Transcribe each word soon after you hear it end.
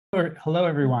Hello,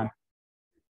 everyone.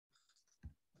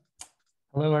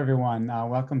 Hello, everyone.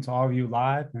 Welcome to all of you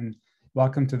live, and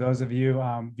welcome to those of you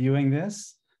viewing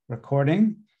this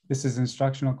recording. This is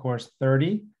instructional course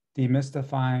 30,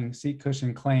 Demystifying Seat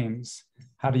Cushion Claims,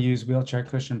 How to Use Wheelchair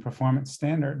Cushion Performance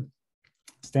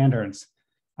Standards.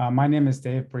 My name is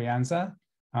Dave Brienza.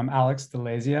 Alex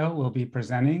Delazio will be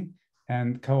presenting,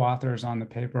 and co-authors on the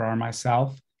paper are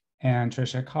myself and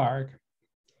Patricia Karg.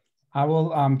 I will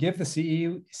give the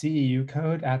CEU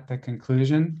code at the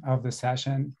conclusion of the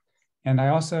session. And I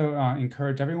also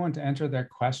encourage everyone to enter their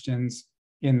questions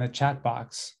in the chat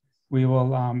box. We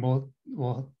will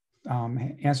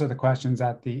answer the questions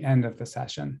at the end of the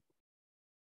session.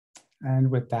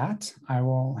 And with that, I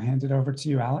will hand it over to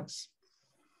you, Alex.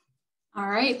 All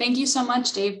right, thank you so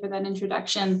much, Dave, for that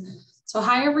introduction. So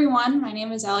hi, everyone. My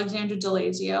name is Alexandra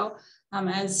Delazio.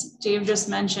 As Dave just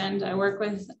mentioned, I work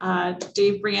with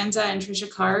Dave Brienza and Patricia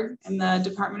Karg in the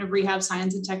Department of Rehab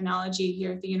Science and Technology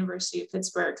here at the University of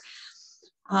Pittsburgh.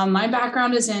 My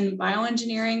background is in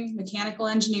bioengineering, mechanical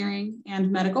engineering,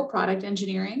 and medical product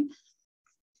engineering.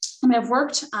 And I've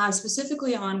worked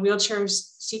specifically on wheelchair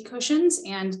seat cushions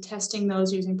and testing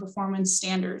those using performance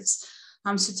standards.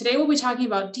 So today we'll be talking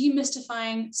about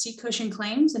demystifying seat cushion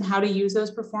claims and how to use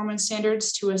those performance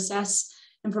standards to assess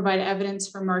and provide evidence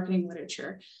for marketing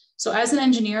literature. So as an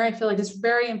engineer, I feel like it's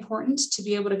very important to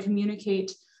be able to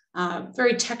communicate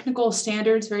very technical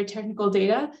standards, very technical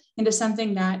data into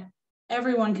something that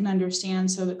everyone can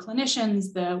understand. So the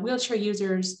clinicians, the wheelchair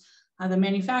users, the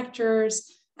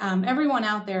manufacturers, everyone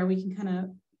out there, we can kind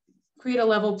of create a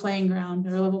level playing ground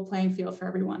or a level playing field for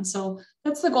everyone. So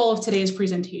that's the goal of today's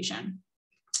presentation.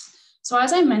 So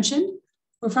as I mentioned,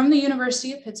 we're from the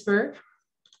University of Pittsburgh.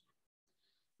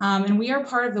 And we are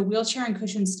part of the Wheelchair and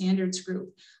Cushion Standards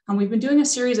Group. We've been doing a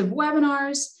series of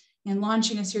webinars and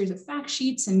launching a series of fact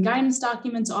sheets and guidance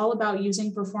documents all about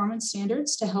using performance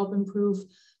standards to help improve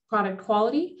product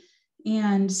quality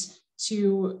and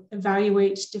to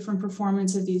evaluate different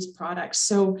performance of these products.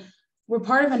 So we're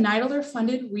part of a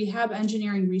NIDLR-funded Rehab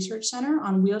Engineering Research Center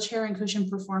on wheelchair and cushion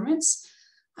performance.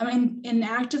 In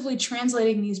actively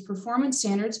translating these performance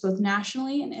standards, both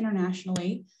nationally and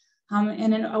internationally,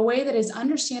 and in a way that is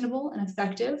understandable and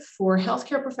effective for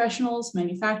healthcare professionals,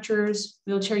 manufacturers,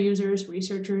 wheelchair users,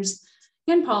 researchers,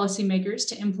 and policymakers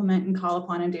to implement and call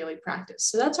upon in daily practice.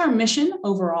 So that's our mission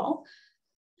overall.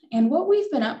 And what we've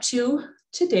been up to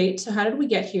date, so how did we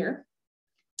get here?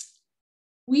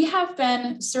 We have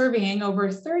been surveying over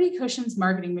 30 cushions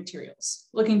marketing materials,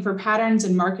 looking for patterns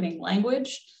in marketing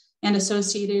language and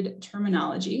associated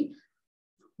terminology.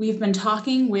 We've been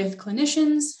talking with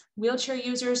clinicians, wheelchair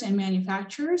users, and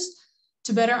manufacturers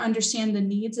to better understand the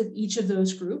needs of each of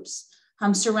those groups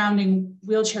surrounding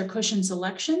wheelchair cushion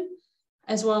selection,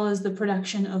 as well as the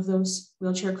production of those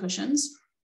wheelchair cushions.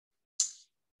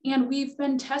 And we've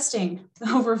been testing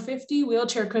over 50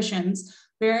 wheelchair cushions,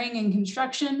 varying in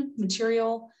construction,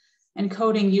 material, and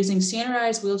coating using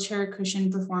standardized wheelchair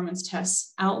cushion performance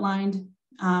tests outlined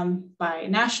by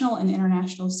national and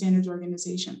international standards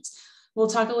organizations. We'll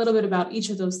talk a little bit about each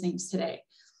of those things today.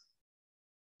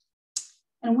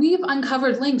 And we've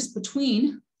uncovered links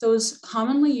between those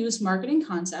commonly used marketing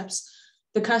concepts,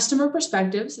 the customer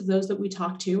perspectives of those that we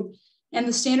talk to, and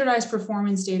the standardized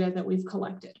performance data that we've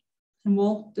collected. And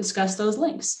we'll discuss those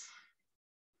links.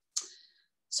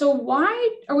 So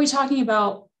why are we talking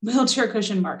about wheelchair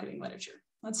cushion marketing literature?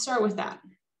 Let's start with that.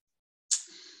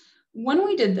 When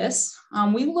we did this,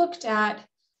 we looked at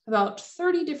about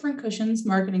 30 different cushions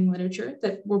marketing literature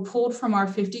that were pulled from our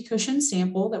 50 cushion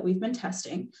sample that we've been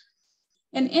testing.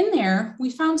 And in there, we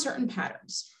found certain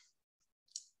patterns.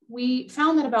 We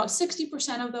found that about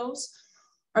 60% of those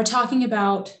are talking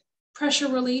about pressure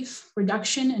relief,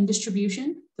 reduction, and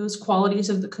distribution, those qualities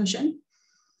of the cushion.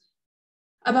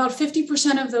 About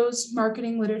 50% of those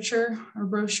marketing literature or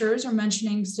brochures are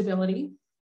mentioning stability.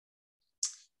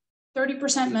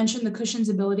 30% mention the cushion's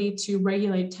ability to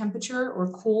regulate temperature or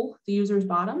cool the user's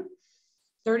bottom.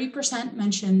 30%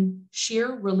 mention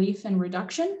shear relief and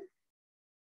reduction.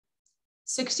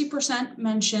 60%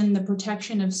 mention the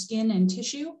protection of skin and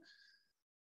tissue.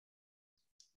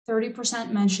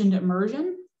 30% mentioned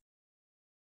immersion.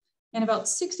 And about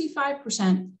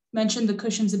 65% mentioned the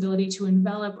cushion's ability to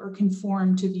envelop or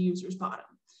conform to the user's bottom.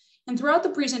 And throughout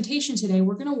the presentation today,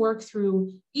 we're going to work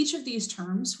through each of these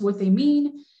terms, what they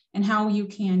mean, and how you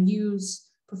can use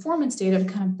performance data to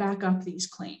kind of back up these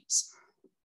claims.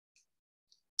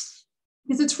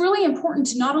 Because it's really important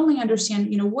to not only understand,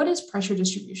 what is pressure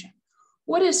distribution?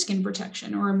 What is skin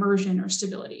protection or immersion or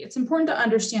stability? It's important to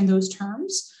understand those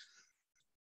terms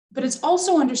but it's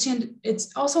also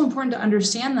important to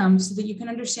understand them so that you can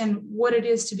understand what it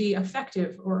is to be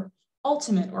effective or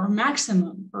ultimate or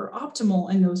maximum or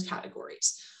optimal in those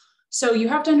categories. So you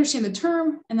have to understand the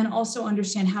term and then also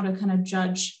understand how to kind of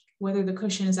judge whether the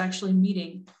cushion is actually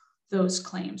meeting those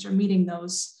claims or meeting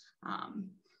those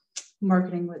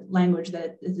marketing language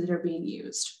that are being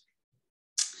used.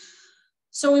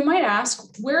 So we might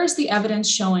ask, where is the evidence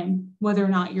showing whether or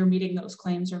not you're meeting those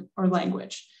claims or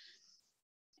language?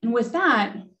 And with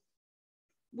that,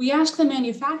 we ask the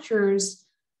manufacturers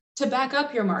to back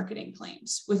up your marketing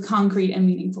claims with concrete and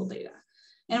meaningful data.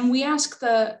 And we ask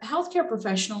the healthcare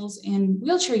professionals and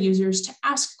wheelchair users to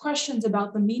ask questions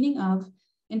about the meaning of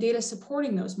and data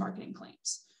supporting those marketing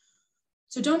claims.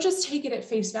 So don't just take it at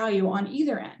face value on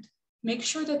either end. Make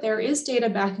sure that there is data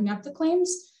backing up the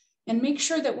claims, and make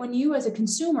sure that when you as a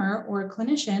consumer or a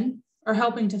clinician are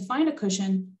helping to find a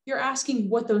cushion, you're asking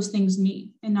what those things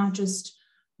mean and not just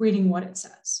reading what it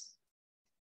says.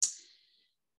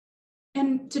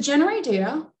 And to generate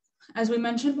data, as we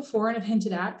mentioned before and have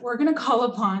hinted at, we're going to call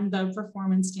upon the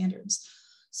performance standards.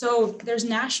 So there's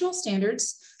national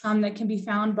standards that can be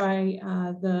found by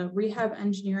the Rehab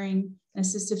Engineering and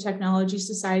Assistive Technology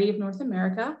Society of North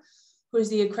America, who is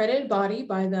the accredited body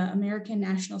by the American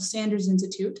National Standards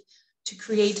Institute to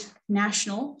create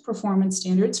national performance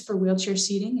standards for wheelchair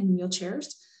seating and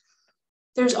wheelchairs.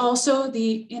 There's also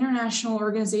the International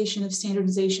Organization of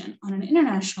Standardization on an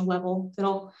international level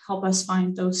that'll help us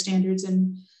find those standards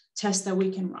and tests that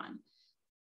we can run.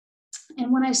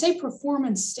 And when I say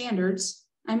performance standards,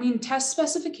 I mean test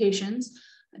specifications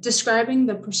describing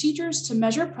the procedures to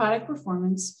measure product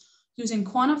performance using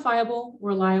quantifiable,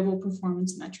 reliable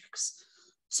performance metrics.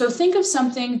 So think of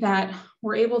something that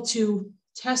we're able to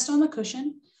test on the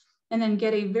cushion and then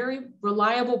get a very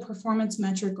reliable performance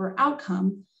metric or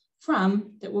outcome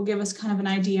from that will give us kind of an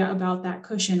idea about that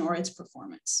cushion or its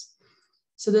performance.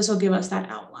 So this will give us that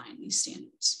outline, these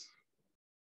standards.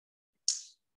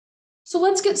 So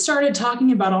let's get started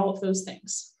talking about all of those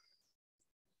things.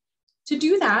 To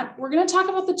do that, we're going to talk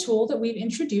about the tool that we've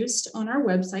introduced on our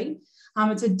website.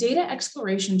 It's a data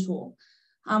exploration tool.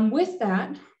 With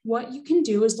that, what you can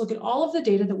do is look at all of the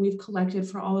data that we've collected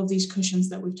for all of these cushions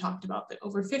that we've talked about, the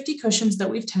over 50 cushions that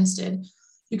we've tested.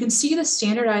 You can see the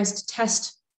standardized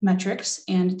test metrics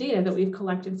and data that we've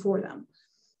collected for them.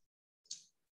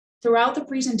 Throughout the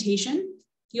presentation,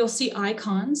 you'll see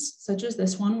icons such as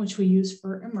this one, which we use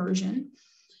for immersion.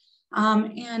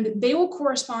 And they will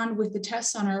correspond with the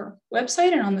tests on our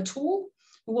website and on the tool.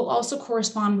 It will also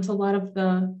correspond with a lot of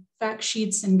the fact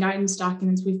sheets and guidance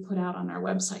documents we've put out on our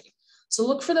website. So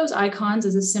look for those icons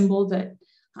as a symbol that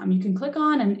you can click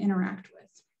on and interact with.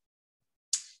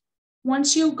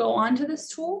 Once you go onto this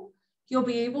tool, you'll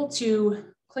be able to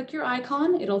click your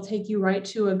icon. It'll take you right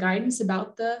to a guidance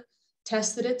about the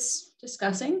test that it's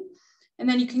discussing. And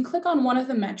then you can click on one of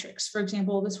the metrics. For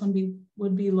example, this one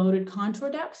would be loaded contour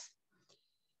depth.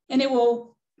 And it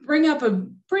will bring up a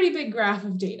pretty big graph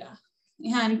of data.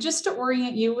 And just to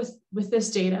orient you with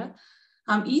this data,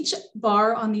 each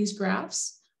bar on these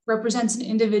graphs represents an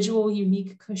individual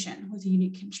unique cushion with a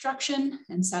unique construction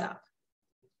and setup.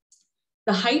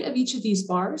 The height of each of these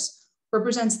bars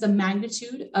represents the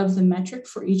magnitude of the metric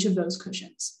for each of those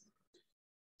cushions.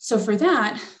 So for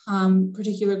that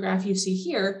particular graph you see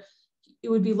here, it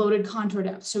would be loaded contour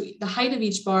depth. So the height of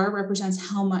each bar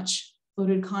represents how much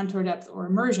loaded contour depth or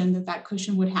immersion that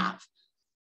cushion would have.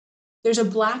 There's a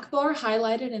black bar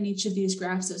highlighted in each of these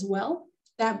graphs as well.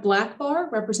 That black bar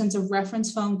represents a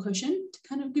reference foam cushion to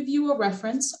kind of give you a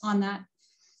reference on that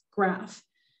graph.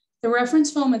 The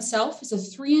reference foam itself is a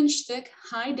 3-inch thick,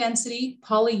 high density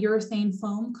polyurethane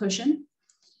foam cushion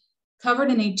covered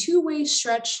in a 2-way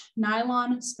stretch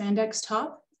nylon spandex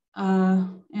top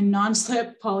and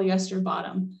non-slip polyester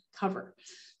bottom cover.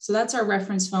 So that's our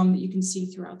reference foam that you can see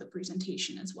throughout the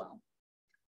presentation as well.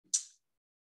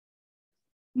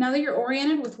 Now that you're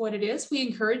oriented with what it is, we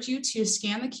encourage you to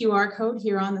scan the QR code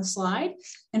here on the slide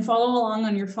and follow along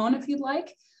on your phone if you'd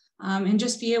like, and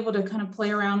just be able to kind of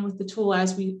play around with the tool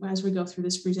as we go through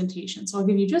this presentation. So I'll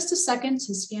give you just a second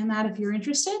to scan that if you're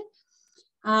interested.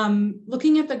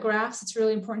 Looking at the graphs, it's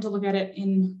really important to look at it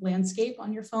in landscape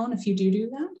on your phone if you do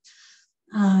that.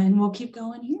 And we'll keep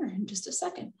going here in just a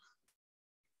second.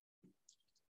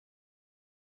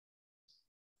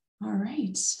 All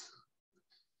right.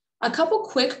 A couple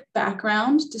quick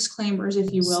background disclaimers,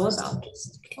 if you will, about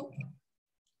this.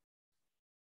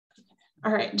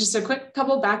 All right, just a quick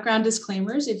couple background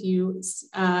disclaimers if you,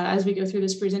 as we go through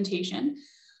this presentation.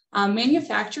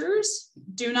 Manufacturers,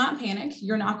 do not panic.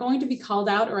 You're not going to be called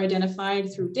out or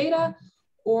identified through data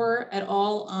or at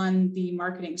all on the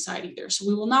marketing side either. So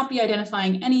we will not be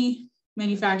identifying any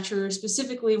manufacturer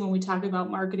specifically when we talk about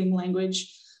marketing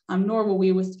language, nor will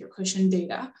we with your cushion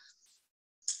data.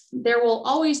 There will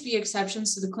always be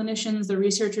exceptions to the clinicians, the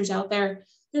researchers out there.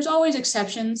 There's always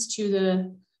exceptions to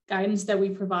the guidance that we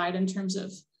provide in terms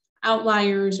of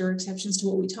outliers or exceptions to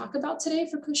what we talk about today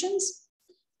for cushions.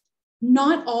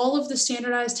 Not all of the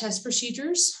standardized test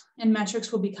procedures and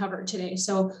metrics will be covered today.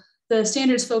 So the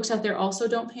standards folks out there also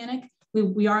don't panic.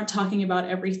 We aren't talking about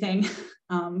everything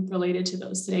related to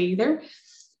those today either.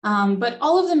 But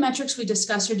all of the metrics we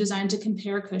discuss are designed to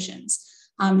compare cushions.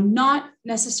 Not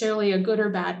necessarily a good or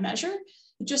bad measure.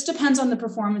 It just depends on the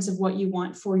performance of what you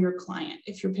want for your client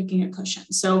if you're picking a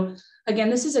cushion. So again,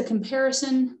 this is a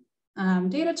comparison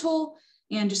data tool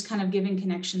and just kind of giving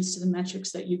connections to the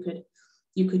metrics that you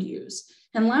could use.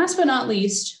 And last but not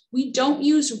least, we don't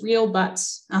use real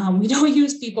butts. We don't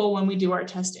use people when we do our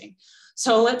testing.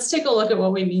 So let's take a look at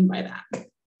what we mean by that.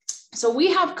 So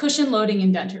we have cushion loading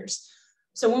indenters.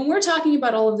 So when we're talking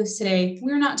about all of this today,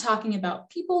 we're not talking about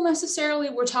people necessarily,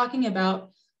 we're talking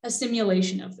about a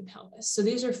simulation of the pelvis. So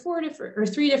these are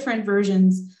three different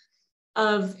versions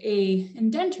of a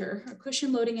indenter, a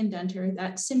cushion loading indenter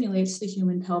that simulates the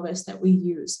human pelvis that we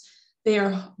use. They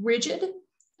are rigid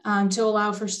to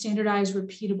allow for standardized,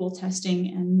 repeatable testing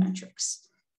and metrics.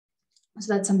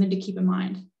 So that's something to keep in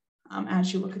mind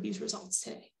as you look at these results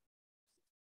today.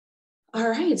 All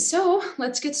right, so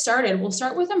let's get started. We'll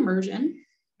start with immersion.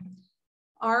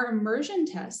 Our immersion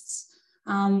tests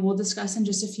we'll discuss in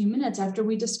just a few minutes after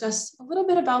we discuss a little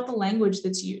bit about the language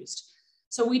that's used.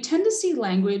 So we tend to see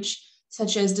language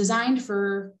such as designed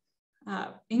for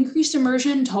increased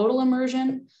immersion, total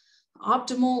immersion,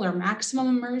 optimal or maximum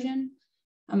immersion.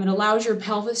 It allows your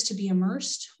pelvis to be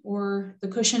immersed, or the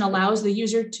cushion allows the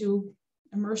user to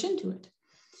immerse into it.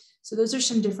 So those are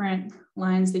some different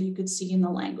lines that you could see in the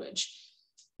language.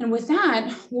 And with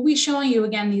that, we'll be showing you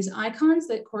again these icons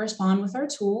that correspond with our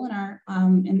tool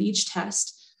in each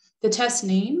test, the test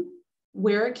name,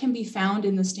 where it can be found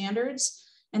in the standards,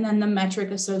 and then the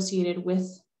metric associated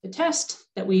with the test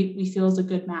that we feel is a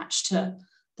good match to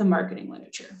the marketing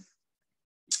literature.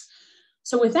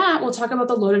 So with that, we'll talk about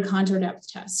the loaded contour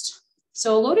depth test.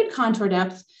 So a loaded contour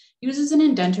depth uses an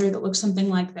indenter that looks something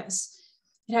like this.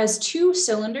 It has two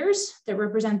cylinders that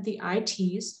represent the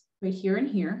ITs right here and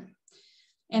here,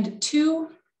 and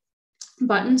two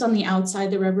buttons on the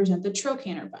outside that represent the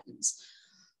trochanter buttons.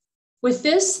 With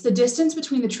this, the distance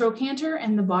between the trochanter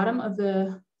and the bottom of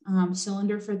the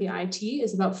cylinder for the IT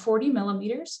is about 40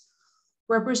 millimeters,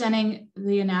 representing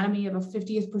the anatomy of a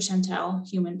 50th percentile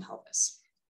human pelvis.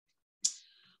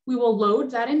 We will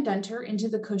load that indenter into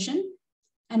the cushion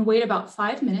and wait about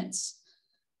 5 minutes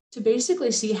to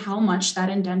basically see how much that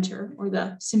indenter or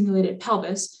the simulated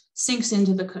pelvis sinks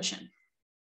into the cushion.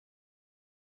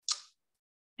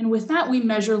 And with that, we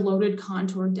measure loaded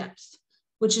contour depth,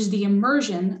 which is the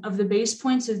immersion of the base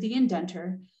points of the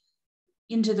indenter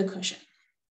into the cushion.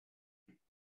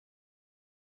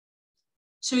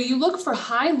 So you look for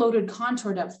high loaded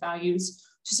contour depth values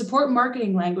to support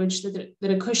marketing language that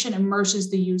a cushion immerses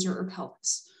the user or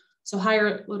pelvis. So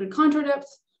higher loaded contour depth,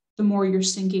 the more you're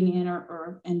sinking in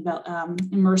or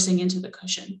immersing into the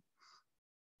cushion.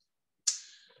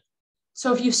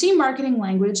 So if you see marketing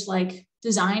language like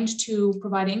designed to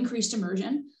provide increased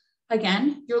immersion,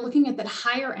 again, you're looking at that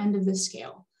higher end of the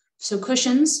scale. So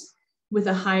cushions with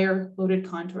a higher loaded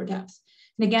contour depth.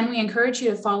 And again, we encourage you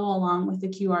to follow along with the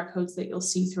QR codes that you'll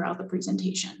see throughout the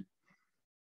presentation.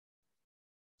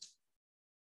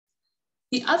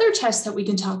 The other test that we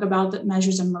can talk about that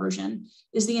measures immersion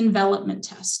is the envelopment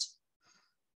test.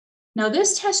 Now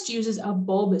this test uses a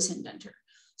bulbous indenter.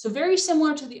 So very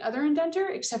similar to the other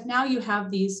indenter, except now you have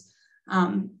these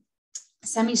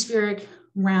semispheric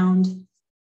round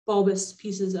bulbous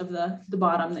pieces of the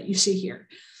bottom that you see here.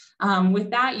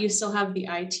 With that, you still have the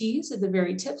ITs at the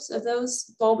very tips of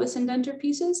those bulbous indenter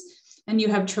pieces, and you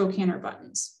have trochanter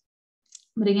buttons.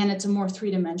 But again, it's a more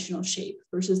three-dimensional shape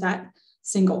versus that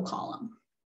single column.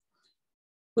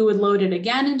 We would load it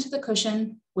again into the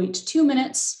cushion, wait 2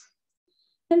 minutes,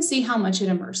 and see how much it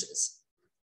immerses.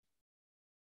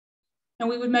 And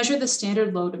we would measure the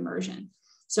standard load immersion.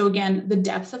 So again, the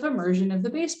depth of immersion of the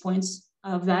base points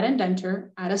of that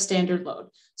indenter at a standard load.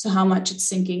 So how much it's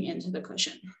sinking into the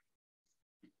cushion.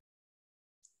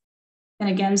 And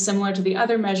again, similar to the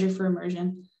other measure for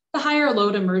immersion, the higher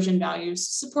load immersion values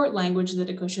support language that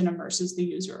a cushion immerses the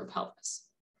user or pelvis.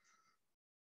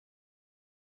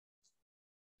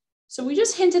 So we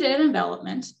just hinted at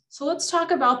envelopment. So let's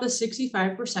talk about the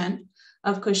 65%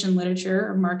 of cushion literature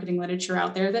or marketing literature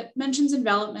out there that mentions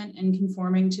envelopment and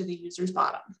conforming to the user's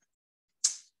bottom.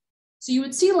 So you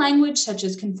would see language such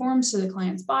as conforms to the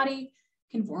client's body,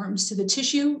 conforms to the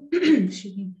tissue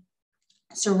excuse me,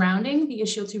 surrounding the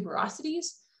ischial tuberosities,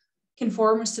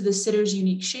 conforms to the sitter's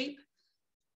unique shape,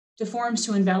 deforms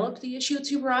to envelop the ischial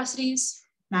tuberosities,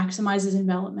 maximizes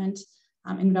envelopment,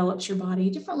 envelops your body,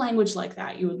 different language like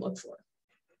that you would look for.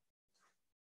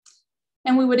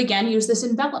 And we would again use this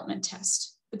envelopment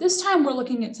test, but this time we're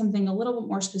looking at something a little bit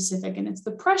more specific, and it's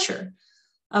the pressure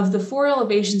of the 4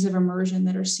 elevations of immersion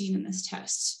that are seen in this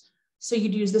test. So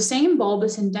you'd use the same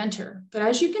bulbous indenter, but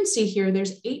as you can see here,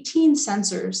 there's 18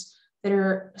 sensors that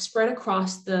are spread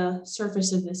across the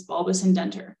surface of this bulbous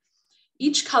indenter.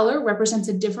 Each color represents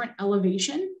a different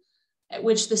elevation at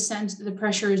which the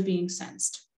pressure is being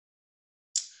sensed.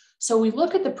 So we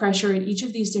look at the pressure at each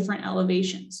of these different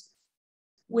elevations.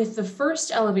 With the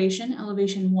first elevation,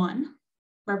 elevation 1,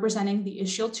 representing the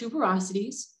ischial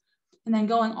tuberosities, and then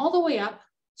going all the way up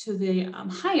to the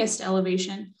highest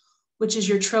elevation, which is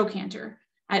your trochanter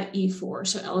at E4,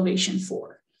 so elevation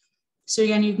 4. So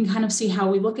again, you can kind of see how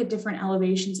we look at different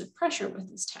elevations of pressure with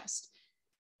this test.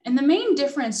 And the main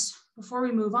difference, before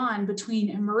we move on, between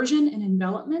immersion and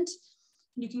envelopment,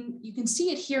 you can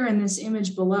see it here in this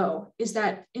image below, is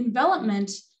that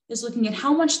envelopment is looking at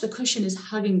how much the cushion is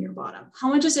hugging your bottom. How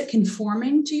much is it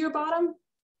conforming to your bottom?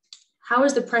 How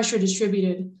is the pressure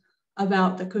distributed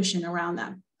about the cushion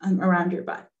around your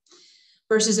butt?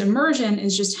 Versus immersion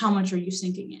is just how much are you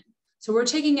sinking in. So we're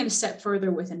taking it a step further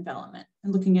with envelopment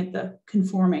and looking at the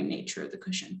conforming nature of the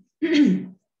cushion.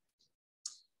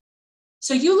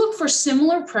 So you look for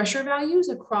similar pressure values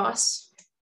across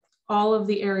all of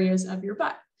the areas of your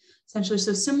butt. Essentially,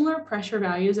 so similar pressure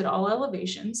values at all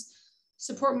elevations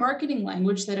support marketing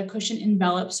language that a cushion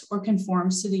envelops or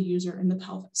conforms to the user in the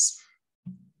pelvis.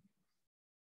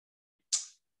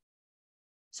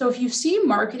 So if you see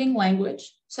marketing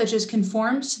language, such as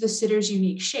conforms to the sitter's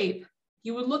unique shape,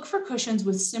 you would look for cushions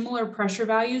with similar pressure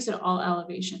values at all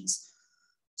elevations.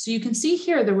 So you can see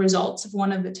here the results of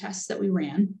one of the tests that we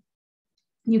ran.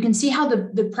 You can see how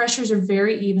the pressures are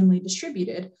very evenly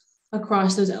distributed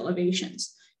across those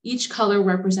elevations. Each color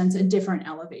represents a different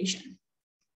elevation.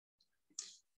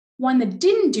 One that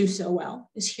didn't do so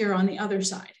well is here on the other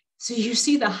side. So you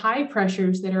see the high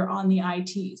pressures that are on the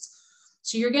ITs.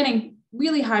 So you're getting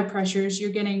really high pressures. You're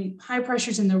getting high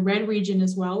pressures in the red region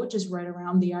as well, which is right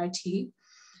around the IT.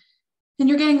 And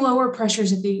you're getting lower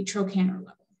pressures at the trochanter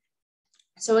level.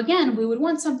 So again, we would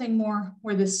want something more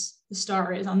where the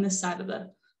star is on this side of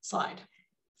the slide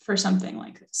for something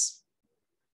like this.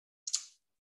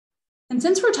 And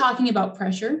since we're talking about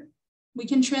pressure, we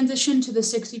can transition to the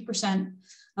 60%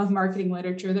 of marketing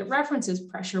literature that references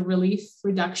pressure relief,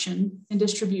 reduction, and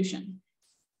distribution.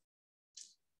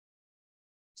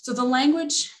 So the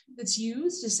language that's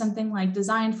used is something like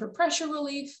designed for pressure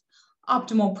relief,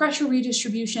 optimal pressure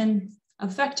redistribution,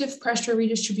 effective pressure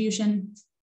redistribution,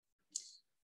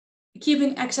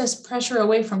 keeping excess pressure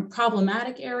away from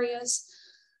problematic areas,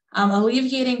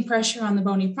 alleviating pressure on the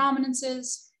bony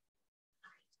prominences,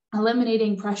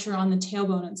 eliminating pressure on the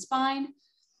tailbone and spine,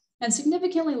 and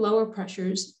significantly lower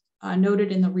pressures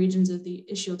noted in the regions of the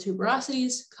ischial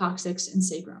tuberosities, coccyx, and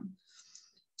sacrum.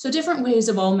 So different ways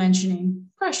of all mentioning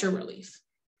pressure relief.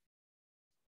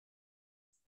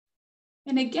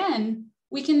 And again,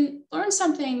 we can learn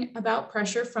something about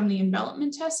pressure from the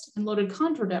envelopment test and loaded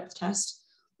contour depth test,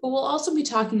 but we'll also be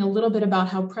talking a little bit about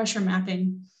how pressure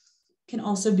mapping can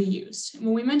also be used. And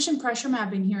when we mention pressure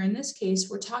mapping here in this case,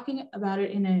 we're talking about it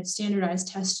in a standardized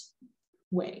test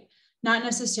way, not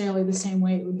necessarily the same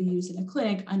way it would be used in a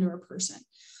clinic under a person.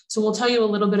 So we'll tell you a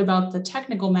little bit about the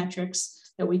technical metrics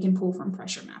that we can pull from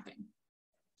pressure mapping.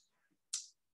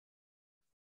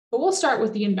 But we'll start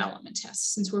with the envelopment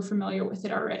test since we're familiar with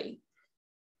it already.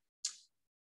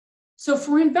 So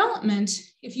for envelopment,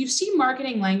 if you see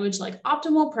marketing language like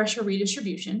optimal pressure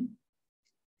redistribution,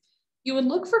 you would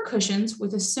look for cushions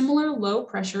with a similar low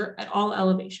pressure at all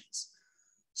elevations.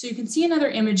 So you can see another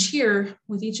image here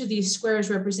with each of these squares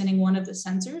representing one of the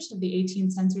sensors of the 18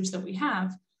 sensors that we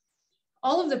have.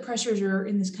 All of the pressures are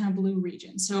in this kind of blue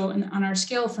region. So on our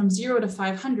scale from 0 to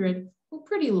 500, we're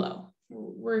pretty low.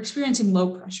 We're experiencing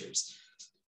low pressures.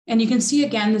 And you can see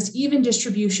again, this even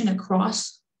distribution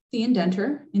across the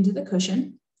indenter into the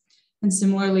cushion. And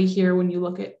similarly here, when you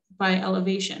look at by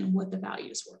elevation, what the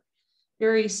values were.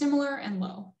 Very similar and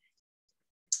low.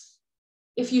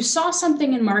 If you saw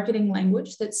something in marketing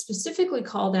language that specifically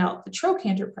called out the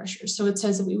trochanter pressures, so it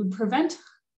says that we would prevent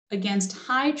against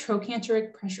high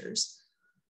trochanteric pressures,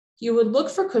 you would look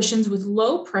for cushions with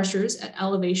low pressures at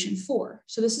elevation 4.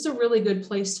 So this is a really good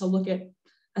place to look at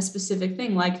a specific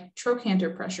thing like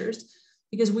trochanter pressures,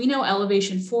 because we know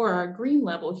elevation 4, our green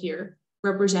level here,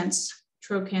 represents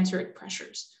trochanteric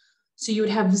pressures. So you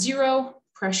would have 0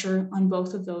 pressure on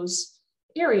both of those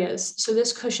areas. So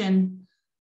this cushion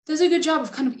does a good job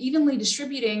of kind of evenly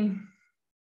distributing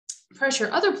pressure.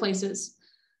 Other places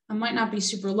might not be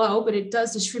super low, but it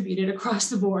does distribute it across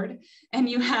the board. And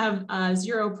you have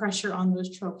 0 pressure on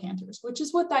those trochanters, which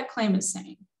is what that claim is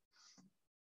saying.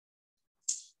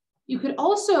 You could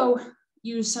also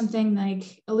use something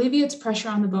like alleviates pressure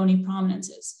on the bony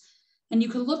prominences. And you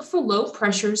could look for low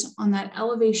pressures on that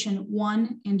elevation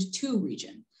 1 and 2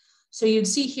 region. So you'd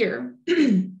see here,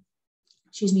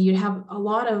 excuse me, you'd have a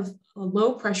lot of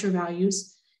low pressure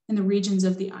values in the regions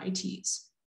of the ITs.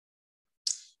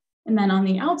 And then on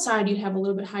the outside, you'd have a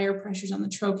little bit higher pressures on the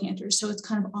trochanters. So it's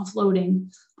kind of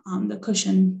offloading the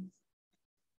cushion,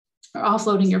 or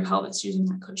offloading your pelvis using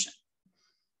that cushion.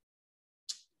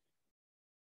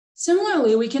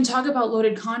 Similarly, we can talk about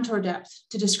loaded contour depth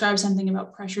to describe something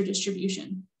about pressure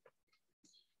distribution.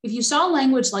 If you saw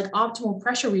language like optimal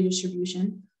pressure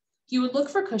redistribution, you would look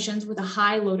for cushions with a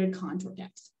high loaded contour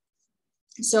depth.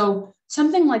 So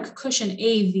something like cushion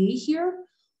AV here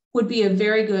would be a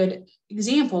very good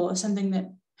example of something that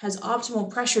has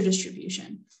optimal pressure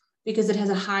distribution because it has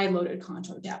a high loaded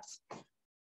contour depth.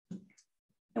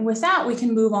 And with that, we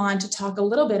can move on to talk a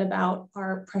little bit about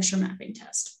our pressure mapping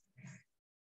test.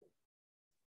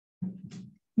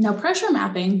 Now, pressure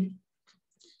mapping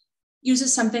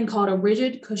uses something called a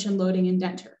rigid cushion loading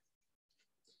indenter.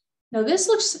 Now, this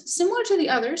looks similar to the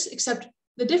others, except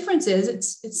the difference is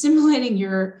it's simulating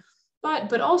your butt,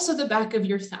 but also the back of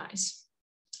your thighs.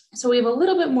 So we have a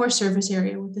little bit more surface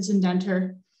area with this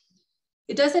indenter.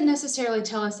 It doesn't necessarily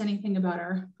tell us anything about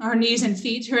our knees and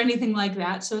feet or anything like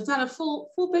that. So it's not a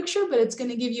full picture, but it's going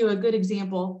to give you a good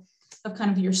example of kind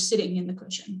of your sitting in the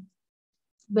cushion.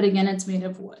 But again, it's made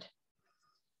of wood.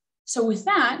 So with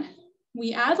that,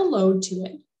 we add a load to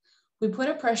it. We put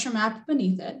a pressure map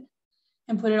beneath it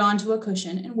and put it onto a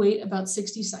cushion and wait about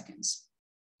 60 seconds.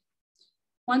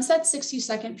 Once that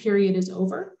 60-second period is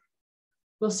over,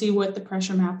 we'll see what the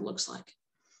pressure map looks like.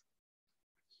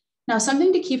 Now,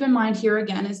 something to keep in mind here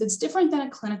again is it's different than a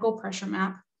clinical pressure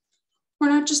map. We're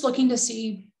not just looking to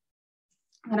see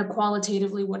kind of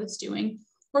qualitatively what it's doing.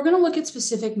 We're going to look at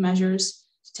specific measures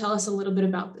to tell us a little bit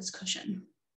about this cushion.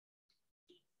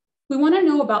 We want to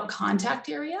know about contact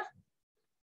area.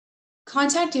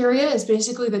 Contact area is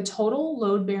basically the total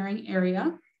load-bearing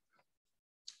area.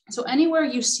 So anywhere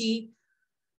you see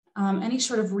any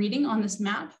sort of reading on this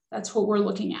map, that's what we're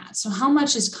looking at. So how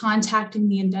much is contacting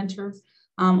the indenter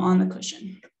on the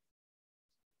cushion?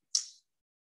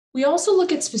 We also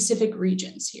look at specific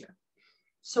regions here.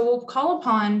 So we'll call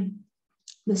upon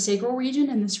the sacral region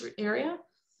in this area,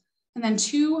 and then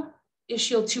 2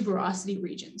 ischial tuberosity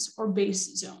regions or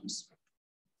base zones.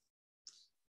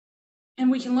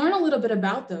 And we can learn a little bit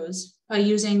about those by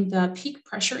using the peak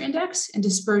pressure index and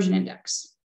dispersion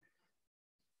index.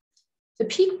 The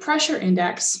peak pressure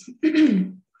index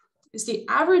is the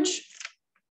average,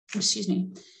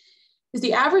 is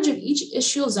the average of each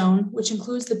ischial zone, which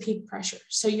includes the peak pressure.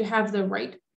 So you have the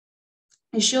right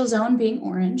ischial zone being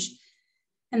orange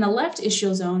and the left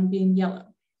ischial zone being yellow.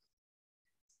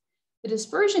 The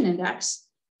dispersion index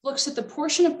looks at the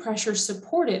portion of pressure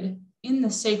supported in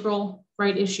the sacral,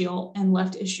 right ischial, and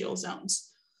left ischial zones.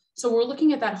 So we're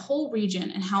looking at that whole region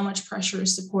and how much pressure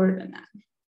is supported in that.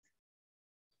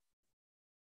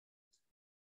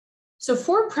 So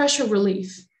for pressure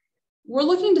relief, we're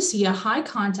looking to see a high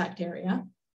contact area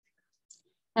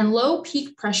and low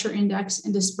peak pressure index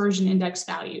and dispersion index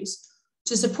values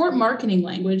to support marketing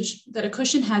language that a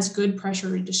cushion has good pressure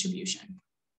redistribution.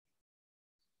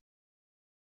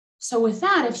 So with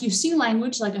that, if you see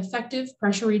language like effective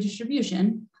pressure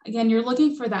redistribution, again, you're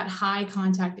looking for that high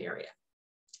contact area.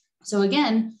 So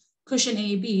again, cushion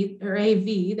AB or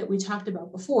AV that we talked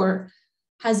about before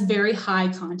has very high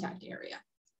contact area.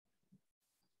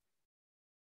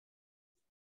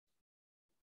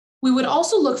 We would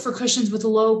also look for cushions with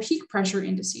low peak pressure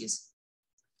indices,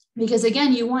 because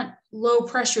again, you want low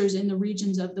pressures in the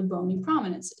regions of the bony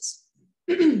prominences.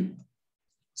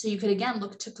 So you could again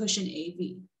look to cushion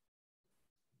AV.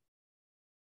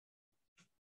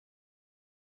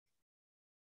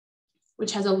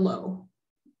 Which has a low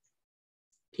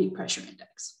peak pressure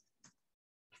index.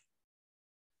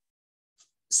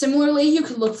 Similarly, you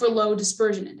could look for low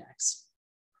dispersion index.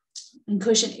 And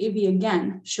cushion AV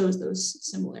again shows those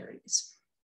similarities.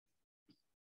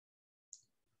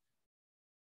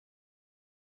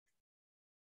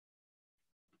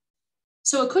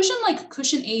 So a cushion like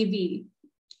cushion AV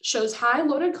shows high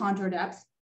loaded contour depth,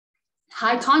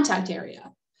 high contact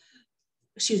area.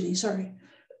 Excuse me, sorry.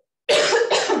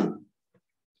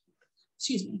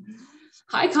 Excuse me.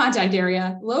 High contact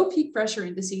area, low peak pressure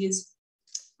indices,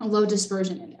 a low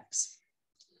dispersion index.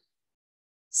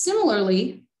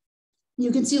 Similarly,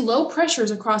 you can see low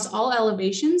pressures across all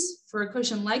elevations for a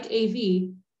cushion like AV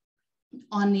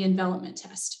on the envelopment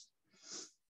test.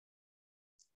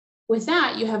 With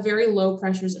that, you have very low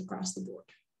pressures across the board.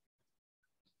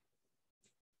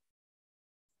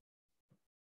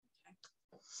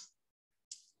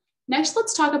 Next,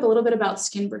 let's talk a little bit about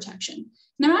skin protection.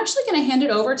 And I'm actually going to hand it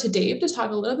over to Dave to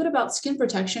talk a little bit about skin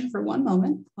protection for one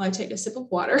moment while I take a sip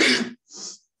of water.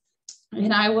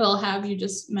 And I will have you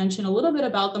just mention a little bit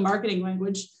about the marketing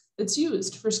language that's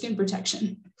used for skin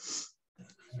protection.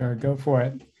 Sure, go for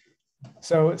it.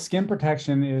 So skin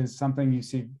protection is something you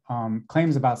see,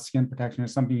 claims about skin protection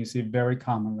is something you see very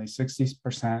commonly.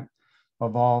 60%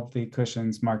 of all the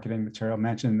cushions marketing material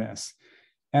mention this.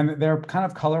 And there are kind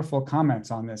of colorful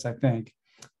comments on this, I think.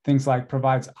 Things like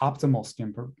provides optimal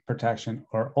skin protection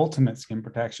or ultimate skin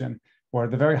protection, or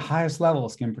the very highest level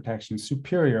of skin protection,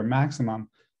 superior, maximum,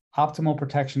 optimal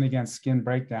protection against skin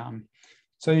breakdown.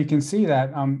 So you can see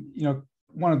that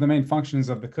one of the main functions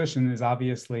of the cushion is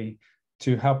obviously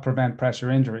to help prevent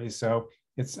pressure injuries. So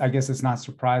I guess it's not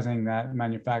surprising that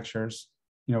manufacturers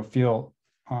feel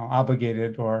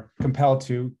obligated or compelled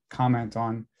to comment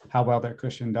on how well their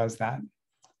cushion does that.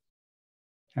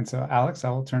 And so, Alex,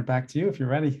 I will turn it back to you if you're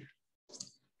ready.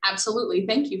 Absolutely.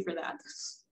 Thank you for that.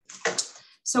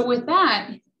 So with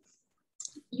that,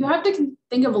 you have to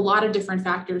think of a lot of different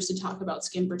factors to talk about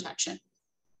skin protection.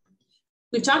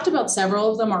 We've talked about several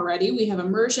of them already. We have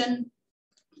immersion,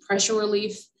 pressure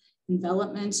relief,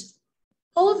 envelopment.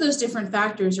 All of those different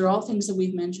factors are all things that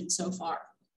we've mentioned so far.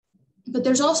 But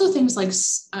there's also things like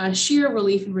shear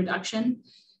relief and reduction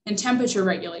and temperature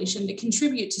regulation that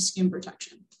contribute to skin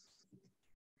protection.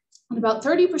 And about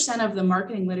 30% of the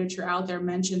marketing literature out there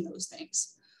mention those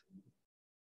things.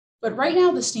 But right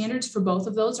now, the standards for both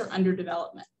of those are under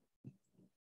development.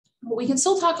 But we can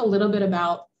still talk a little bit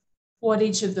about what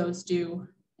each of those do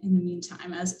in the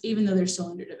meantime, even though they're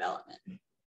still under development.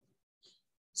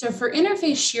 So for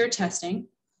interface shear testing,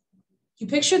 you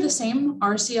picture the same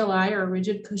RCLI or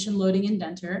rigid cushion loading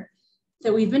indenter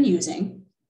that we've been using,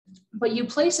 but you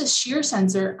place a shear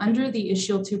sensor under the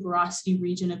ischial tuberosity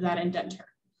region of that indenter.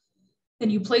 Then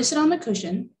you place it on the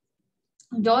cushion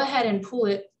and go ahead and pull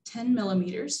it 10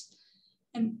 millimeters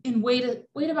and wait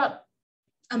about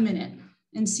a minute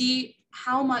and see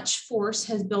how much force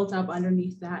has built up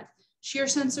underneath that shear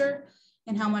sensor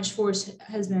and how much force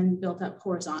has been built up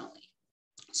horizontally.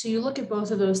 So you look at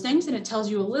both of those things and it tells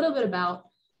you a little bit about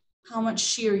how much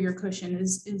shear your cushion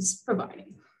is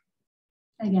providing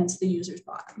against the user's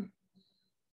bottom.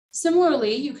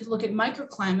 Similarly, you could look at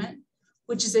microclimate,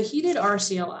 which is a heated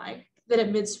RCLI that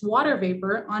emits water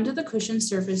vapor onto the cushion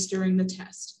surface during the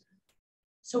test.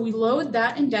 So we load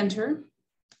that indenter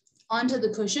onto the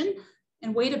cushion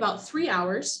and wait about 3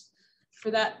 hours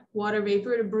for that water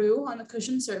vapor to brew on the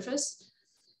cushion surface.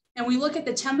 And we look at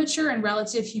the temperature and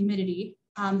relative humidity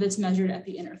that's measured at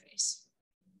the interface.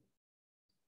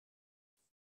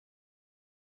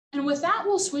 And with that,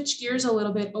 we'll switch gears a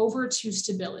little bit over to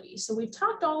stability. So we've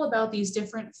talked all about these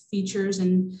different features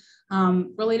and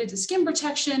related to skin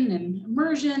protection and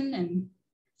immersion and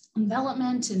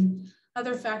envelopment and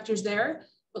other factors there.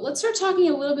 But let's start talking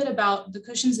a little bit about the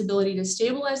cushion's ability to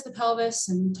stabilize the pelvis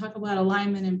and talk about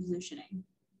alignment and positioning.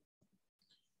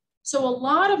 So a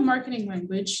lot of marketing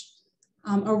language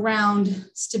around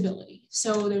stability.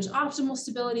 So there's optimal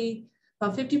stability,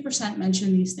 about 50%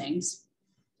 mention these things.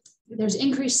 There's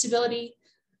increased stability,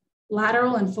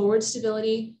 lateral and forward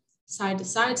stability,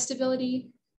 side-to-side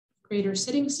stability, greater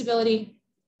sitting stability,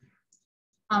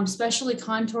 specially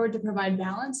contoured to provide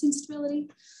balance and stability,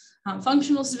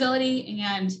 functional stability,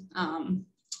 and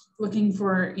looking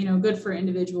for, good for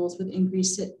individuals with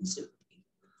increased sit and stability.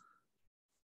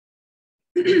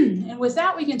 And with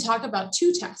that, we can talk about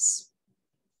two tests,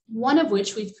 one of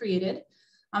which we've created.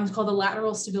 It's called the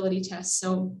lateral stability test.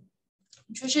 So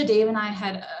Patricia, Dave, and I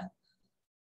had a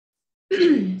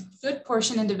good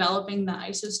portion in developing the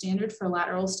ISO standard for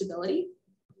lateral stability,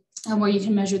 where you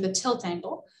can measure the tilt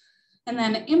angle. And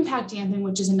then impact damping,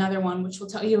 which is another one, which we'll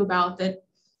tell you about, that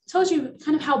tells you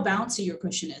kind of how bouncy your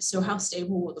cushion is. So how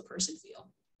stable will the person feel?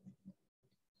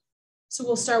 So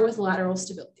we'll start with lateral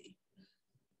stability.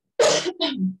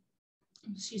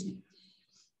 Excuse me.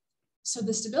 So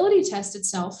the stability test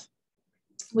itself,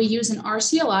 we use an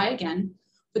RCLI again,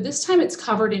 but this time it's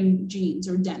covered in jeans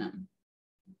or denim.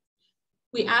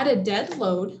 We add a dead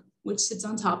load, which sits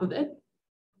on top of it.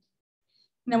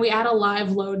 And then we add a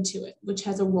live load to it, which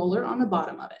has a roller on the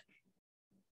bottom of it.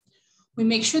 We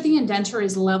make sure the indenter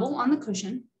is level on the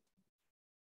cushion.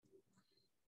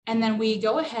 And then we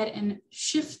go ahead and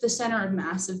shift the center of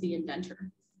mass of the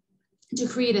indenter to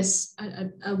create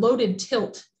a loaded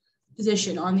tilt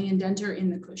position on the indenter in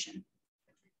the cushion.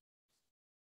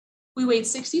 We wait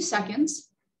 60 seconds,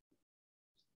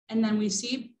 and then we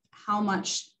see how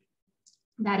much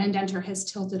that indenter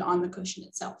has tilted on the cushion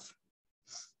itself.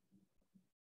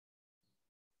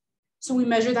 So we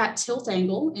measure that tilt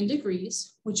angle in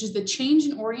degrees, which is the change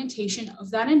in orientation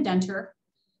of that indenter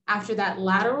after that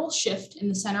lateral shift in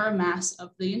the center of mass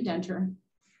of the indenter.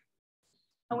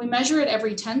 And we measure it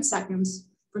every 10 seconds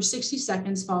for 60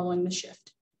 seconds following the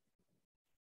shift.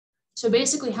 So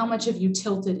basically, how much have you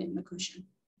tilted in the cushion?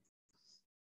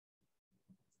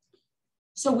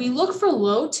 So we look for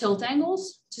low tilt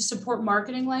angles to support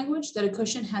marketing language that a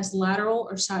cushion has lateral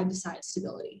or side-to-side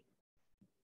stability.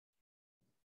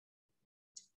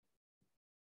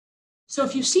 So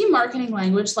if you see marketing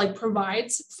language like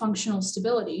provides functional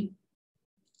stability,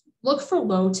 look for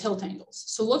low tilt angles.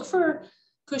 So look for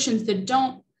cushions that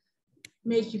don't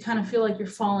make you kind of feel like you're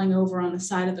falling over on the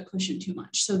side of the cushion too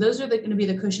much. So those are going to be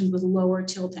the cushions with lower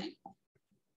tilt angle.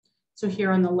 So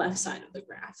here on the left side of the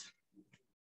graph.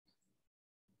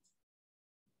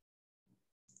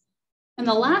 And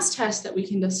the last test that we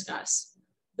can discuss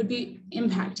would be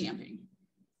impact damping.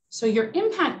 So your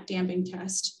impact damping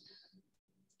test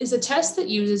is a test that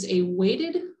uses a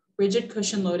weighted rigid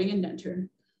cushion loading indenter.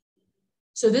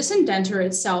 So this indenter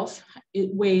itself,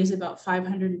 it weighs about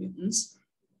 500 newtons.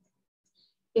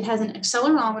 It has an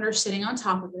accelerometer sitting on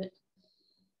top of it.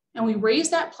 And we raise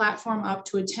that platform up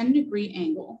to a 10-degree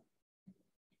angle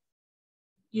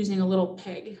using a little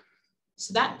peg.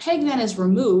 So that peg then is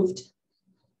removed,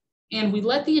 and we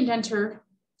let the indenter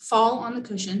fall on the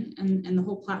cushion and the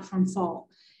whole platform fall.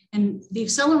 And the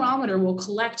accelerometer will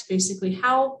collect basically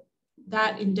how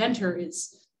that indenter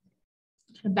is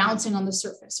kind of bouncing on the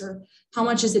surface, or how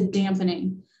much is it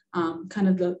dampening kind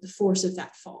of the force of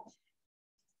that fall.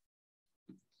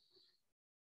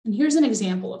 And here's an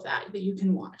example of that you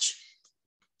can watch.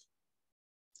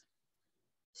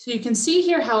 So you can see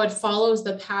here how it follows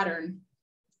the pattern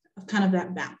of kind of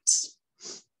that bounce.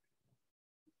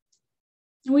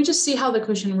 And we just see how the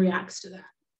cushion reacts to that.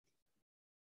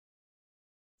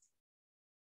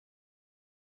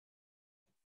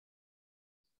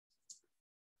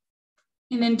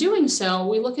 And in doing so,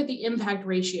 we look at the impact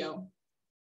ratio.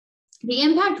 The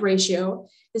impact ratio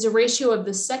is a ratio of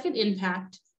the second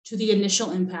impact to the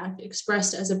initial impact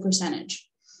expressed as a percentage.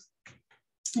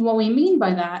 And what we mean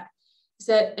by that is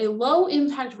that a low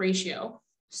impact ratio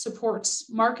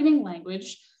supports marketing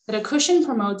language that a cushion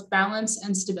promotes balance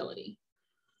and stability.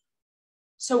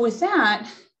 So with that,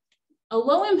 a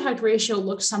low impact ratio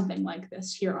looks something like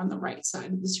this here on the right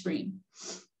side of the screen.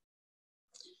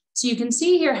 So you can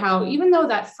see here how, even though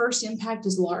that first impact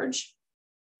is large,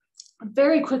 it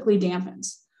very quickly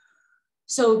dampens.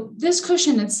 So this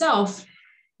cushion itself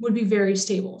would be very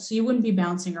stable, so you wouldn't be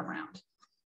bouncing around.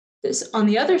 This, on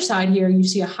the other side here, you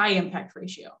see a high impact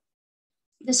ratio.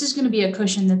 This is going to be a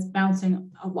cushion that's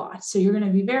bouncing a lot. So you're going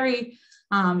to be very,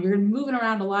 you're going to be moving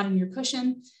around a lot in your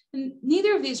cushion. And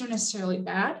neither of these are necessarily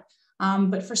bad,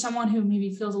 but for someone who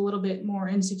maybe feels a little bit more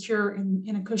insecure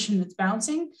in a cushion that's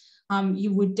bouncing,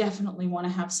 you would definitely want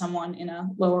to have someone in a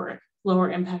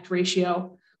lower impact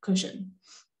ratio cushion.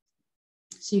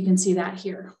 So you can see that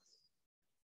here.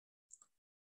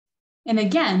 And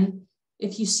again,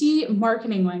 if you see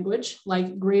marketing language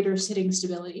like greater sitting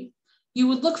stability, you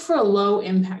would look for a low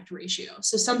impact ratio.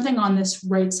 So something on this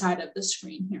right side of the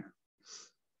screen here.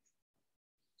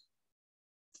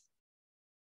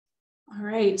 All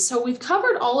right, so we've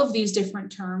covered all of these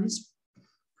different terms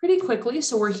pretty quickly.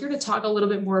 So we're here to talk a little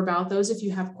bit more about those if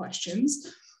you have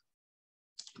questions.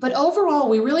 But overall,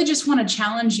 we really just want to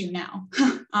challenge you now,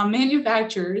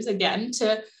 manufacturers, again,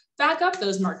 to back up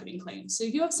those marketing claims. So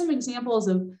you have some examples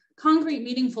of concrete,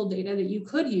 meaningful data that you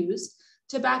could use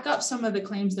to back up some of the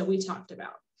claims that we talked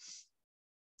about.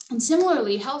 And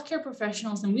similarly, healthcare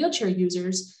professionals and wheelchair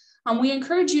users, we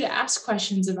encourage you to ask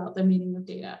questions about the meaning of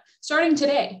data starting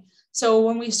today. So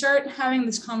when we start having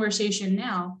this conversation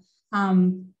now,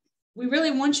 we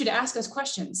really want you to ask us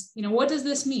questions. You know, what does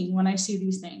this mean when I see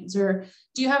these things? Or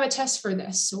do you have a test for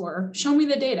this? Or show me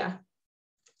the data.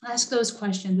 Ask those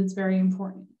questions. It's very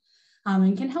important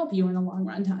and can help you in the long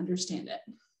run to understand it.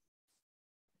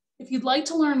 If you'd like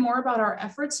to learn more about our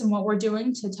efforts and what we're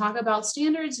doing to talk about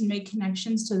standards and make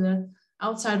connections to the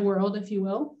outside world, if you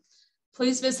will,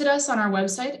 please visit us on our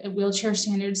website at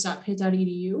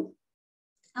wheelchairstandards.pitt.edu,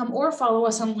 or follow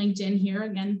us on LinkedIn here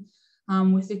again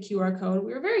with the QR code.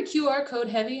 We were very QR code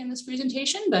heavy in this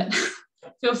presentation, but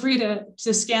feel free to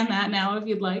scan that now if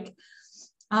you'd like.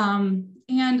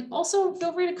 And also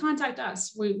feel free to contact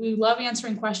us. We love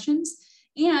answering questions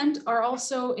and are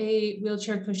also a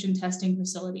wheelchair cushion testing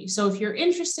facility. So if you're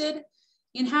interested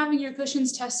in having your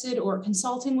cushions tested or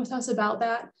consulting with us about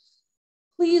that,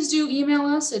 please do email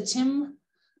us at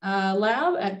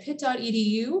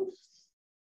timlab@pitt.edu.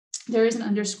 There is an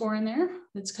underscore in there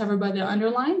that's covered by the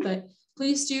underline, but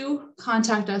please do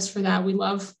contact us for that. We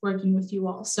love working with you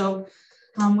all. So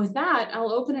with that,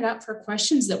 I'll open it up for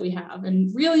questions that we have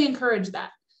and really encourage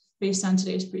that based on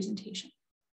today's presentation.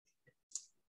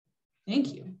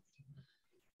 Thank you.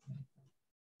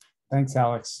 Thanks,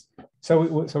 Alex.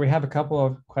 So we have a couple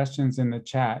of questions in the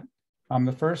chat.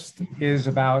 The first is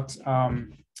about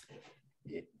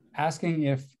asking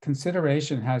if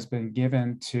consideration has been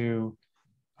given to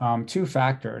two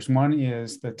factors. One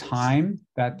is the time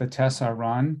that the tests are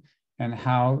run and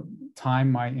how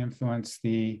time might influence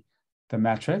the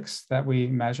metrics that we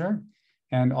measure,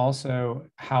 and also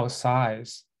how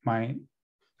size might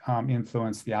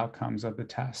influence the outcomes of the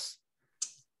tests.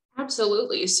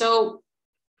 Absolutely. So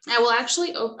I will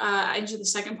actually answer the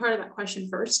second part of that question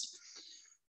first.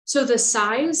 So the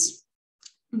size,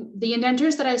 the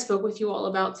indenters that I spoke with you all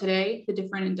about today, the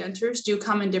different indenters do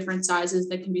come in different sizes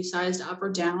that can be sized up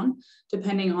or down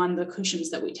depending on the cushions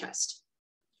that we test.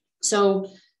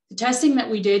 So the testing that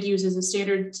we did uses a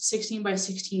standard 16 by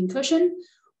 16 cushion,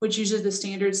 which uses the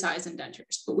standard size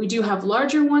indenters. But we do have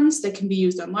larger ones that can be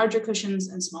used on larger cushions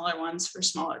and smaller ones for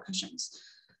smaller cushions.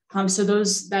 So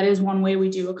that is one way we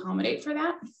do accommodate for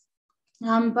that.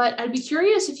 But I'd be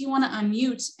curious if you want to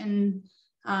unmute and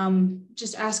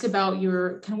just ask about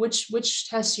your kind of which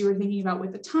tests you were thinking about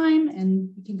with the time,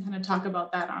 and we can kind of talk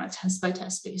about that on a test by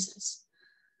test basis.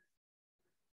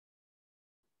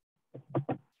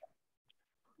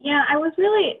 Yeah, I was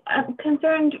really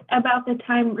concerned about the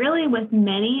time really with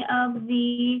many of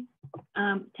the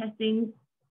testing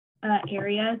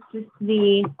areas.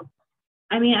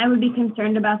 I would be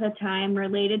concerned about the time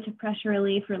related to pressure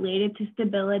relief, related to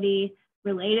stability,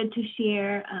 related to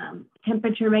shear,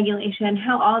 temperature regulation,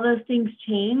 how all those things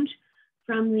change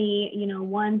from the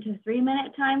 1 to 3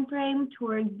 minute time frame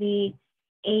towards the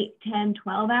 8, 10,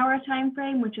 12-hour time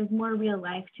frame, which is more real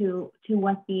life to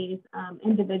what these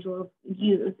individuals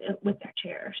use with their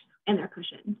chairs and their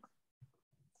cushions.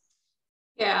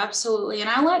 Yeah, absolutely. And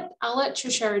I'll let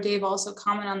Tricia or Dave also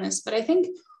comment on this, but I think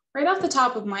right off the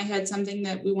top of my head, something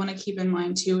that we want to keep in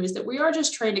mind too is that we are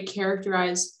just trying to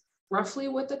characterize roughly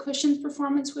what the cushion's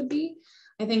performance would be.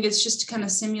 I think it's just to kind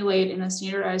of simulate in a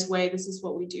standardized way, this is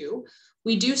what we do.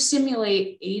 We do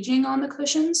simulate aging on the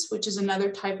cushions, which is another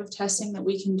type of testing that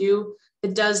we can do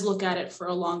that does look at it for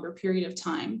a longer period of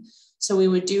time. So we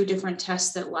would do different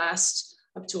tests that last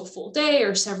up to a full day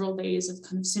or several days of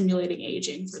kind of simulating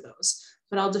aging for those.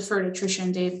 But I'll defer to Tricia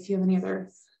and Dave if you have any other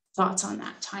thoughts on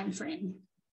that time frame.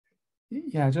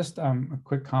 Yeah, just a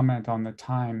quick comment on the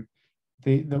time.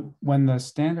 When the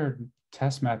standard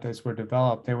test methods were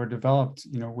developed, they were developed,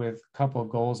 with a couple of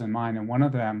goals in mind, and one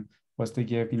of them was to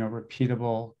give,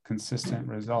 repeatable, consistent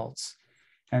results.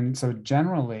 And so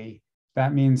generally,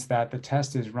 that means that the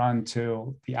test is run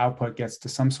till the output gets to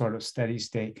some sort of steady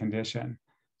state condition,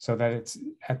 so that it's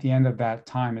at the end of that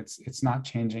time, it's not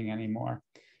changing anymore.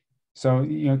 So,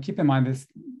 keep in mind this,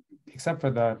 except for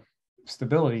the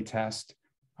stability test,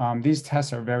 these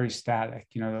tests are very static.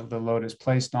 The load is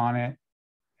placed on it,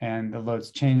 and the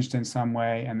load's changed in some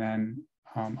way, and then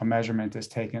a measurement is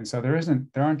taken. So there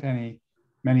aren't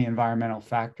many environmental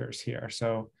factors here.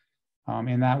 So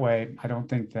in that way, I don't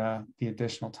think the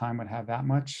additional time would have that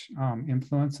much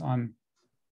influence on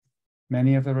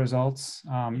many of the results.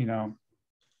 The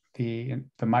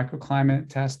microclimate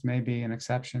test may be an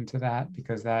exception to that,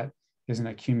 because that is an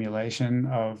accumulation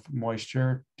of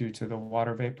moisture due to the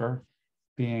water vapor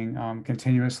being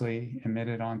continuously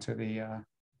emitted onto the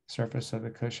surface of the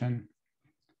cushion.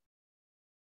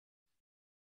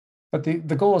 But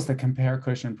the goal is to compare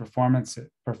cushion performance,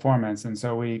 and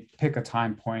so we pick a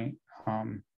time point,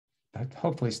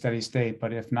 hopefully steady state,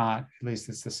 but if not, at least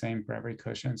it's the same for every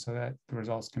cushion, so that the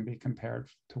results can be compared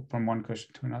from one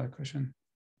cushion to another cushion.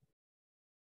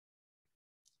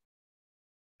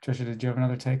 Tricia, did you have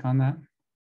another take on that?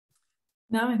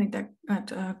 No, I think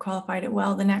that qualified it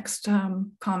well. The next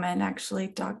comment actually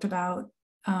talked about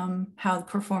how the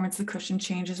performance of the cushion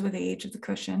changes with the age of the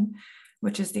cushion,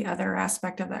 which is the other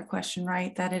aspect of that question,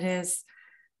 right? That it is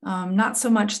not so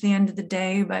much the end of the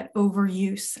day, but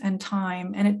overuse and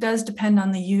time. And it does depend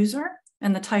on the user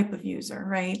and the type of user,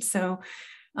 right? So,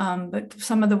 but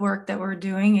some of the work that we're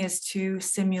doing is to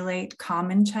simulate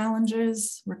common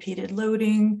challenges, repeated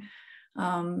loading,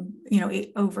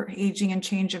 over aging and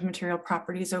change of material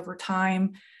properties over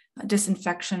time,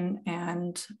 disinfection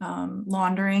and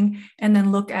laundering, and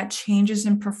then look at changes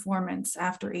in performance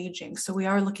after aging. So we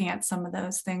are looking at some of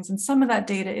those things, and some of that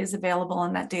data is available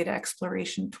in that data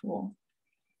exploration tool.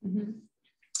 Mm-hmm.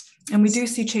 And we do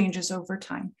see changes over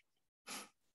time.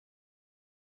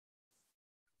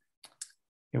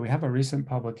 Yeah, we have a recent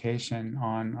publication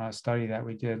on a study that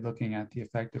we did looking at the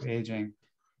effect of aging.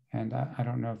 And I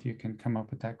don't know if you can come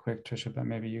up with that quick, Tricia, but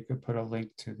maybe you could put a link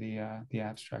to the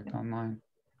abstract online.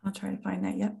 I'll try to find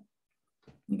that. Yep.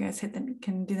 You guys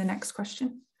can do the next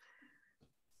question.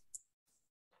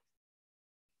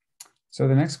 So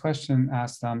the next question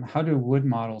asks, how do wood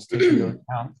models take into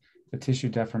account the tissue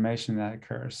deformation that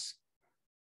occurs?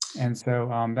 And so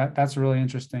that's a really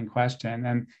interesting question.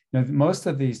 And most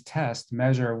of these tests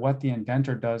measure what the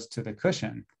indenter does to the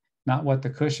cushion, not what the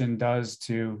cushion does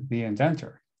to the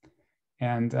indenter.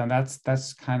 And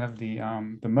that's kind of the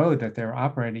mode that they're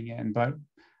operating in. But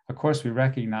of course, we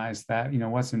recognize that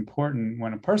what's important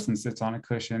when a person sits on a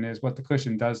cushion is what the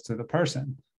cushion does to the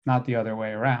person, not the other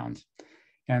way around.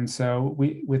 And so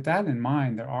with that in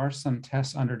mind, there are some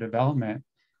tests under development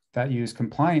that use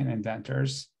compliant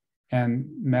indenters and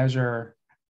measure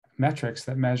metrics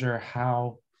that measure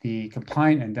how the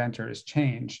compliant indenter is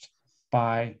changed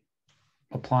by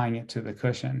applying it to the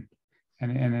cushion.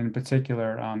 And in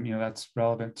particular, that's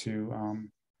relevant to,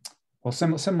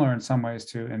 similar in some ways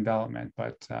to envelopment,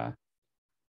 but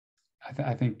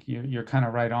I think you're kind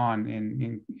of right on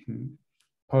in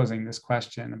posing this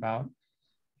question about,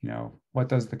 what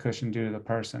does the cushion do to the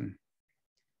person?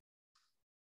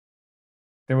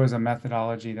 There was a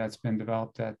methodology that's been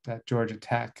developed at Georgia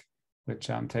Tech, which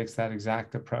takes that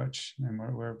exact approach. And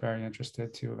we're very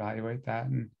interested to evaluate that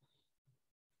and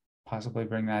possibly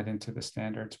bring that into the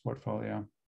standards portfolio.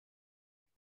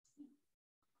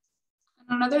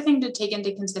 Another thing to take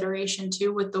into consideration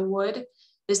too with the wood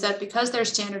is that because they're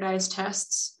standardized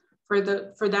tests for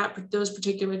those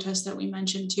particular tests that we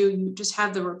mentioned too, you just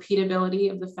have the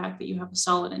repeatability of the fact that you have a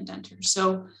solid indenter.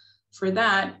 So for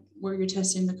that, where you're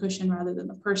testing the cushion rather than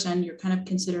the person, you're kind of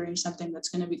considering something that's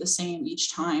going to be the same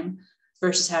each time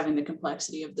versus having the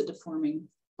complexity of the deforming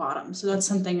bottom. So that's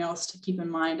something else to keep in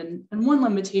mind. And one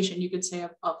limitation you could say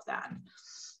of that.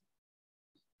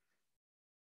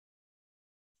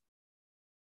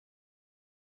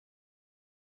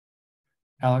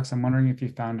 Alex, I'm wondering if you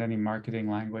found any marketing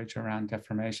language around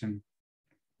deformation.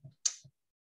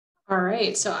 All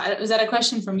right. So is that a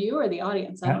question from you or the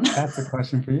audience? I don't know. That's a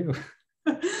question for you.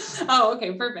 Oh,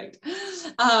 okay, perfect.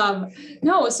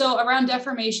 No, so around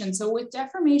deformation. So with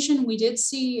deformation, we did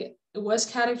see it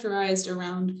was categorized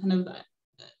around kind of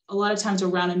a lot of times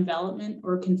around envelopment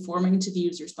or conforming to the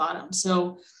user's bottom.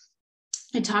 So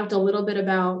I talked a little bit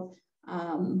about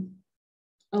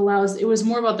it was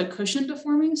more about the cushion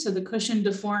deforming. So the cushion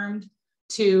deformed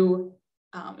to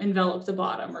envelop the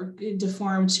bottom or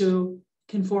deformed to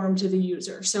conform to the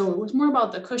user. So it was more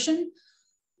about the cushion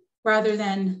rather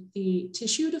than the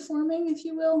tissue deforming, if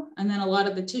you will. And then a lot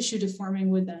of the tissue deforming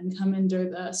would then come under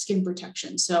the skin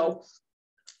protection. So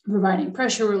providing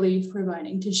pressure relief,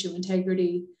 providing tissue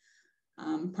integrity,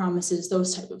 promises,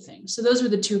 those type of things. So those were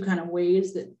the two kind of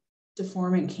ways that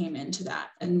deforming came into that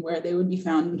and where they would be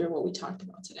found under what we talked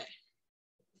about today.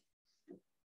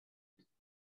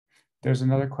 There's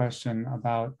another question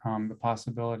about the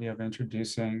possibility of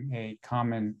introducing a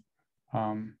common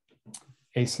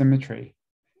asymmetry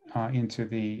into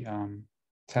the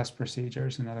test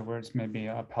procedures. In other words, maybe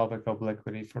a pelvic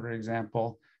obliquity, for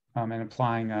example, and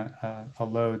applying a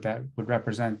load that would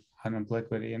represent an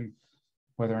obliquity, and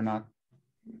whether or not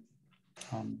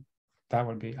that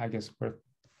would be, I guess, worth,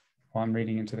 well, I'm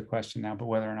reading into the question now, but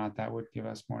whether or not that would give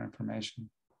us more information.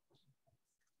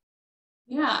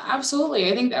 Yeah,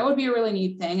 absolutely. I think that would be a really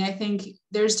neat thing. I think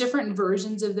there's different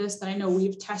versions of this that I know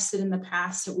we've tested in the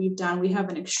past that we've done. We have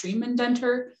an extreme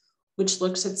indenter, which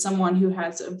looks at someone who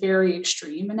has a very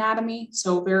extreme anatomy.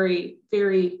 So very,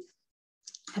 very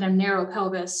kind of narrow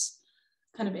pelvis,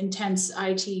 kind of intense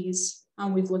ITs.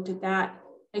 We've looked at that.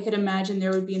 I could imagine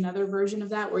there would be another version of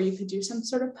that where you could do some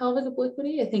sort of pelvic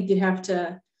obliquity. I think you'd have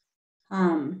to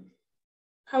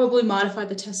probably modify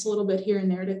the test a little bit here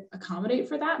and there to accommodate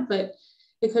for that, but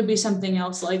it could be something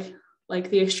else like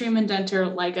the extreme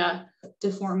indenter, like a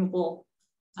deformable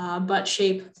butt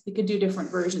shape. We could do different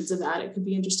versions of that. It could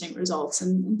be interesting results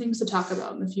and things to talk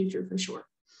about in the future for sure.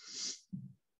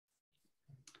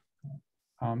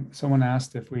 Someone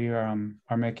asked if we are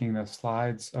making the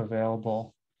slides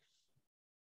available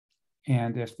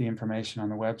and if the information on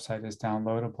the website is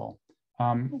downloadable.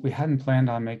 We hadn't planned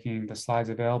on making the slides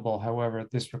available. However,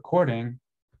 this recording,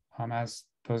 as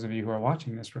those of you who are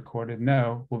watching this recorded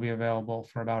know, will be available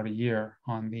for about a year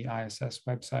on the ISS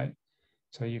website.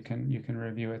 So you can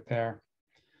review it there.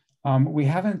 We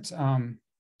haven't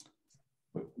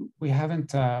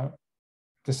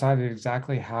decided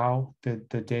exactly how the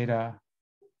data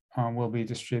will be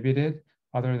distributed,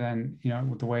 other than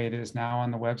the way it is now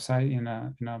on the website in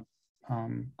a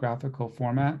graphical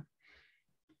format.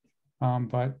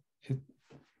 But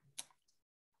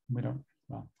we don't.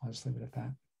 Well, I'll just leave it at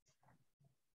that.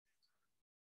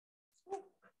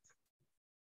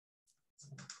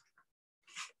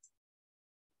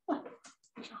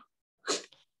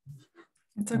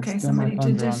 It's okay. Somebody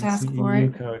did just ask for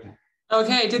it. Code.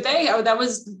 Okay, did they? Oh, that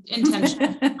was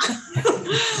intentional.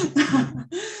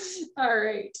 All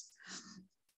right.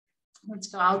 Let's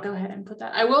go. I'll go ahead and put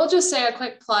that. I will just say a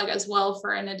quick plug as well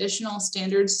for an additional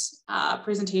standards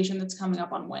presentation that's coming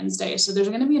up on Wednesday. So there's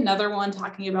going to be another one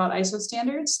talking about ISO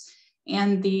standards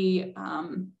and the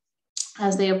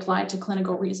as they apply to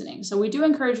clinical reasoning. So we do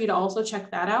encourage you to also check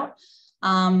that out.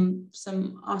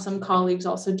 Some awesome colleagues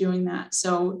also doing that.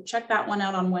 So check that one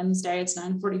out on Wednesday. It's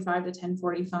 9:45 to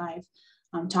 10:45,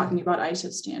 talking about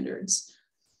ISO standards.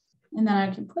 And then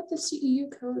I can put the CEU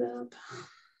code up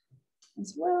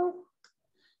as well.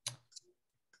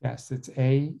 Yes, it's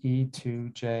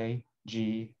AE2JG9,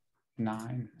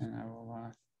 and I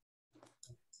will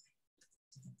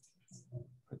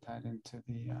put that into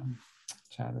the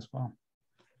chat as well.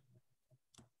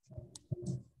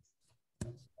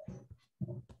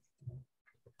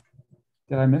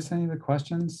 Did I miss any of the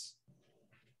questions?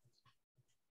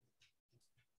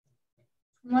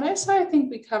 From what I saw, I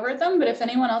think we covered them, but if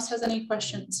anyone else has any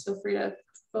questions, feel free to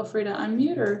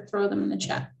unmute or throw them in the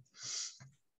chat.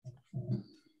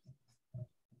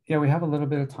 Yeah, we have a little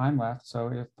bit of time left, so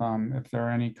if there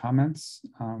are any comments,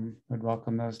 we'd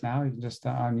welcome those now. You can just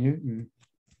unmute and.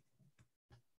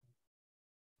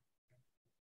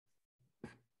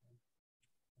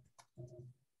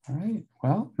 All right,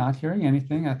 well, not hearing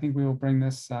anything, I think we will bring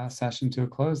this session to a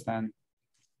close then.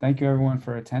 Thank you everyone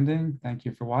for attending. Thank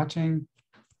you for watching.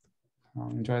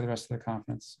 Enjoy the rest of the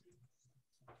conference.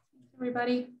 Thanks,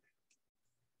 everybody.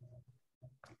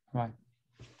 Bye.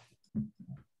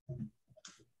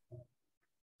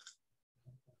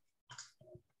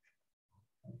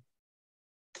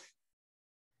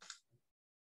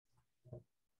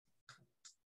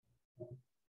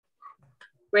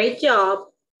 Great job.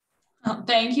 Oh,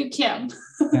 thank you, Kim.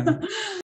 Yeah.